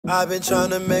I've been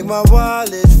trying to make my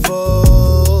wallet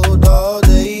fold all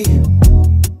day.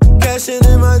 Cashing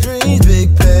in my dreams, big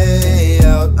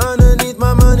payout. Underneath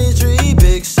my money tree,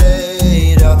 big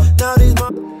shade out. Now these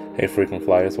Hey frequent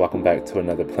flyers, welcome back to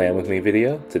another Plan With Me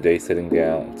video. Today sitting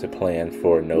down to plan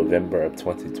for November of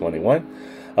 2021.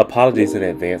 Apologies in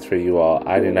advance for you all.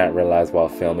 I did not realize while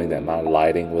filming that my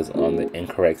lighting was on the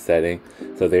incorrect setting,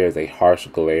 so there is a harsh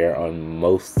glare on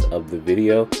most of the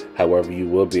video. However, you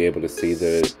will be able to see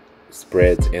the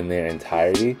spreads in their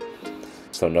entirety,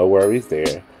 so no worries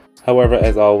there. However,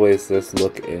 as always, let's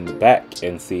look in the back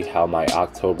and see how my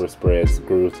October spreads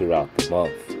grew throughout the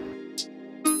month.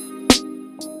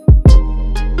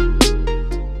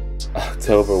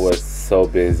 October was so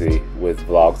busy with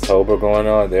Vlogtober going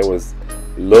on. There was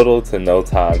little to no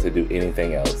time to do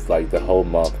anything else. Like, the whole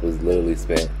month was literally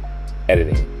spent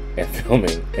editing and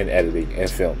filming and editing and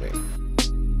filming.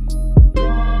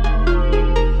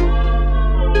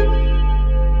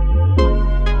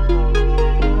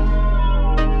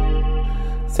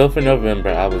 So for November,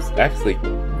 I was actually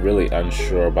really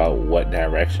unsure about what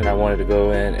direction I wanted to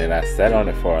go in, and I sat on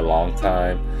it for a long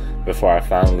time before I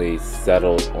finally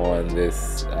settled on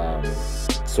this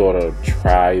sort of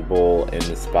tribal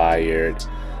inspired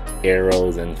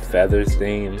arrows and feathers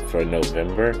theme for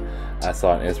November. I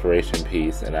saw an inspiration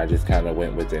piece and I just kind of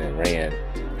went with it and ran.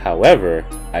 However,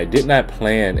 I did not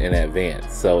plan in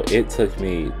advance, so it took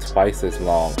me twice as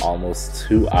long, almost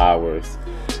 2 hours,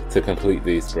 to complete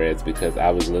these spreads because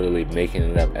I was literally making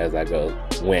it up as I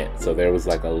went. So there was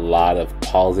like a lot of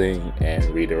pausing and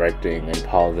redirecting and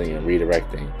pausing and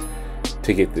redirecting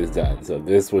to get this done. So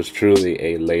this was truly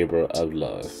a labor of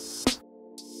love.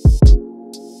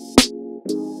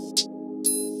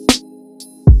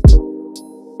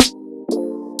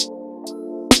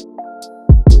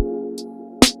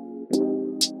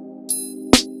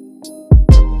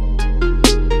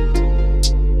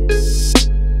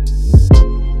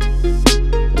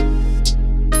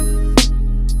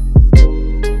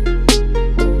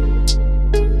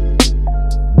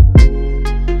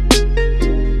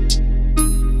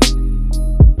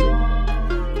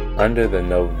 Under the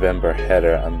November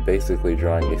header, I'm basically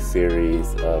drawing a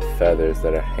series of feathers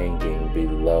that are hanging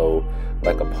below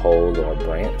like a pole or a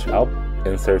branch. I'll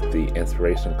insert the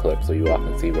inspiration clip so you all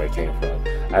can see where it came from.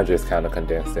 I just kind of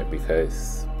condensed it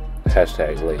because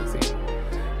 #lazy.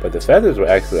 But the feathers were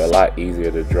actually a lot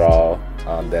easier to draw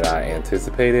than I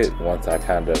anticipated once I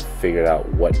kind of figured out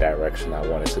what direction I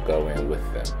wanted to go in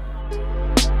with them.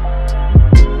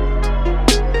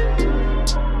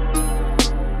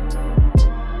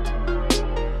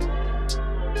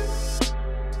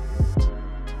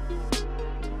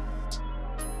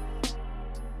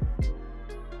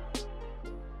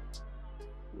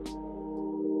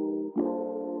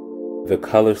 The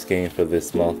color scheme for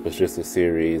this month was just a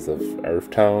series of earth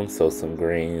tones, so some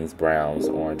greens, browns,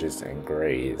 oranges, and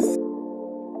grays.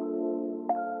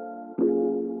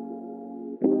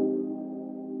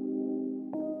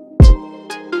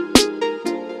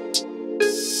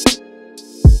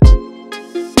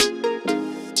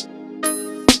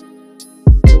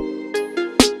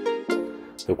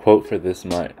 The quote for this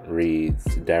month reads,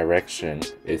 "Direction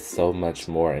is so much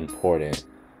more important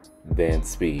than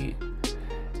speed."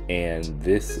 And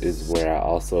this is where I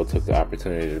also took the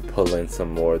opportunity to pull in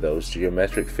some more of those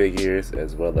geometric figures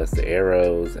as well as the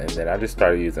arrows, and then I just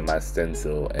started using my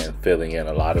stencil and filling in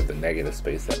a lot of the negative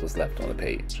space that was left on the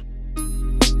page.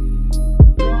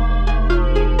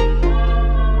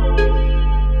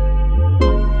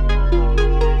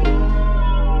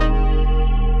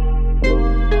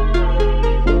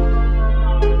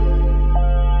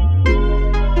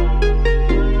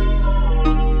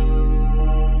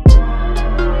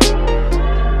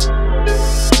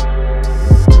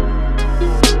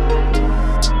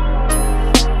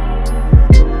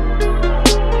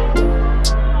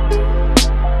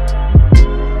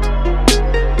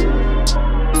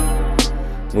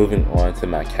 Moving on to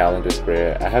my calendar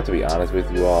spread, I have to be honest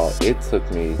with you all, it took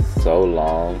me so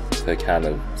long to kind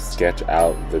of sketch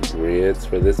out the grids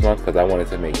for this month because I wanted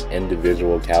to make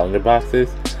individual calendar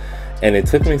boxes, and it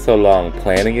took me so long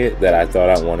planning it that I thought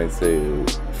I wanted to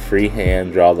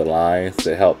freehand draw the lines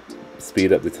to help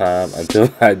speed up the time until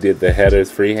I did the headers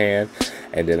freehand,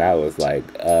 and then I was like,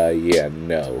 yeah,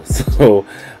 no. So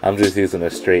I'm just using a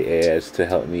straight edge to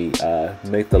help me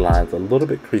make the lines a little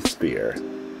bit crispier.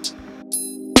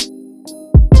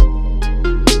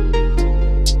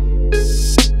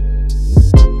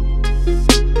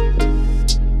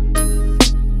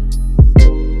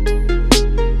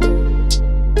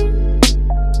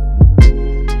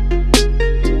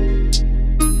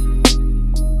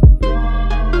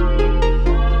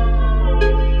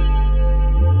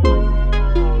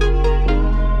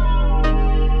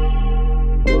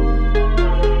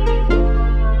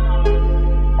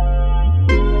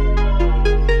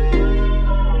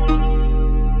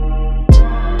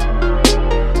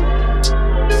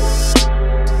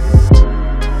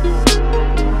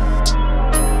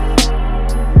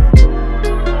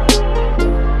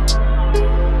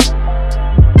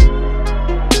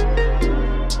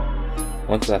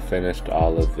 finished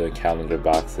all of the calendar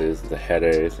boxes, the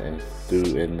headers, and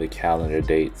threw in the calendar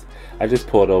dates, I just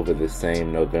pulled over the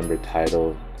same November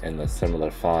title in a similar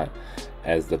font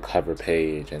as the cover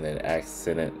page, and then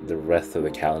accented the rest of the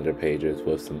calendar pages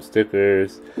with some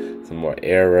stickers, some more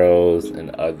arrows, and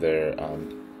other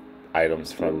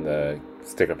items from the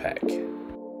sticker pack.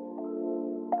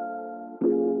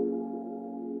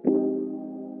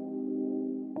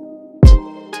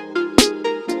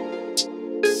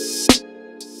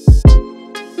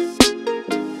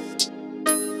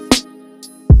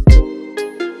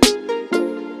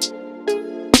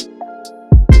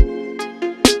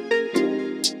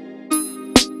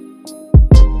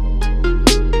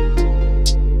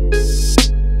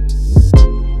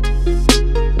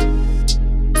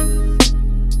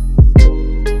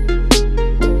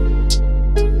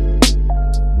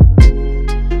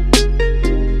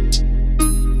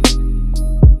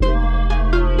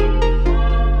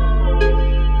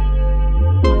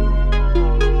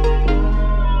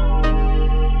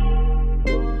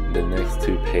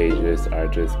 Pages are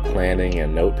just planning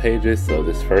and note pages. So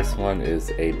this first one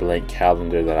is a blank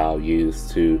calendar that I'll use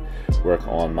to work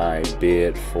on my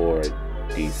bid for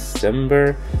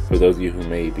December. For those of you who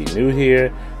may be new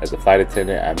here, as a flight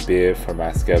attendant, I bid for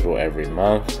my schedule every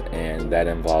month, and that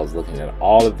involves looking at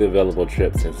all of the available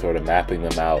trips and sort of mapping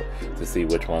them out to see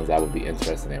which ones I would be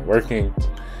interested in working.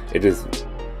 It just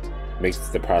makes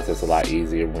the process a lot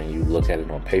easier when you look at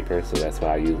it on paper, so that's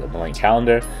why I use a blank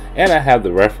calendar. And I have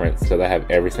the reference because I have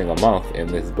every single month in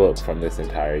this book from this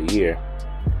entire year.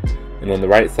 And on the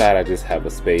right side, I just have a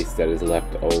space that is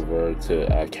left over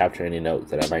to capture any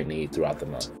notes that I might need throughout the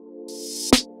month.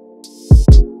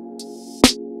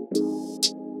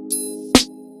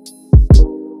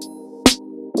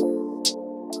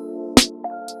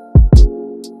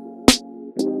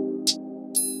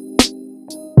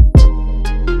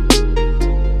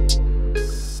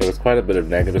 There was quite a bit of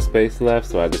negative space left,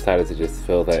 so I decided to just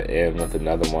fill that in with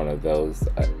another one of those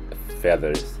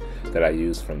feathers that I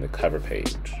used from the cover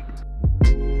page.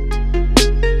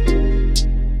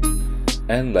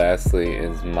 And lastly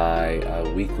is my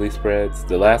weekly spreads.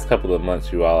 The last couple of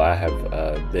months, you all, I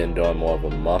have been doing more of a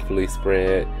monthly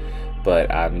spread, but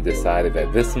I've decided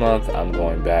that this month I'm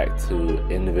going back to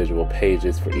individual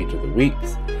pages for each of the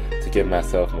weeks to give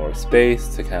myself more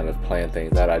space to kind of plan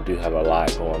things out. I do have a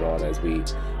lot going on as we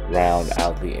round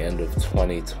out the end of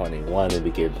 2021 and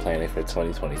begin planning for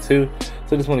 2022.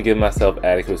 So I just want to give myself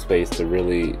adequate space to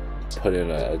really put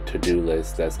in a to-do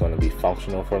list that's going to be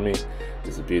functional for me.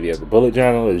 It's the beauty of the bullet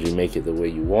journal, is you make it the way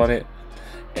you want it.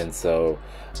 And so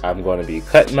I'm going to be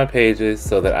cutting my pages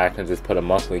so that I can just put a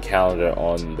monthly calendar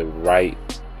on the right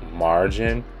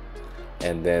margin,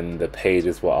 and then the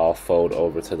pages will all fold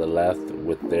over to the left,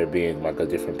 with there being like a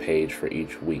different page for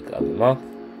each week of the month.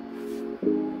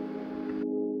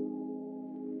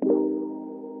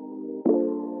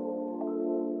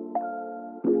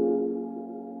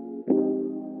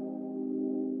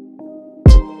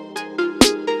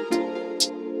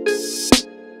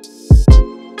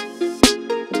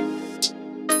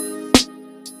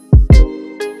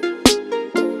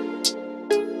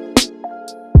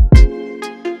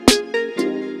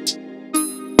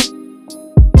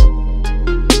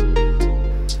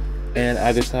 And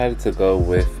I decided to go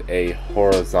with a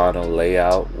horizontal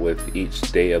layout, with each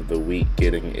day of the week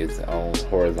getting its own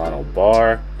horizontal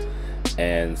bar.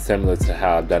 And similar to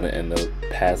how I've done it in the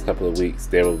past couple of weeks,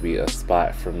 there will be a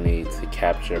spot for me to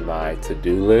capture my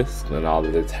to-do list and all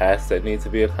of the tasks that need to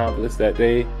be accomplished that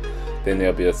day. Then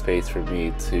there'll be a space for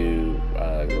me to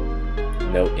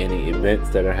note any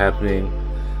events that are happening,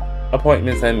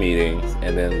 appointments and meetings.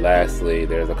 And then lastly,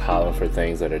 there's a column for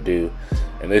things that are due.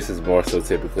 And this is more so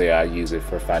typically I use it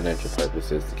for financial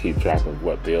purposes, to keep track of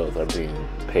what bills are being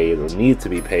paid or need to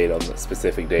be paid on the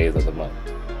specific days of the month.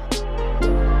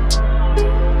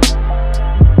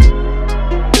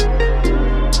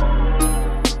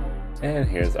 And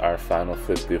here's our final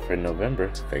flip through for November.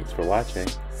 Thanks for watching.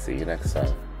 See you next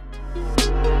time.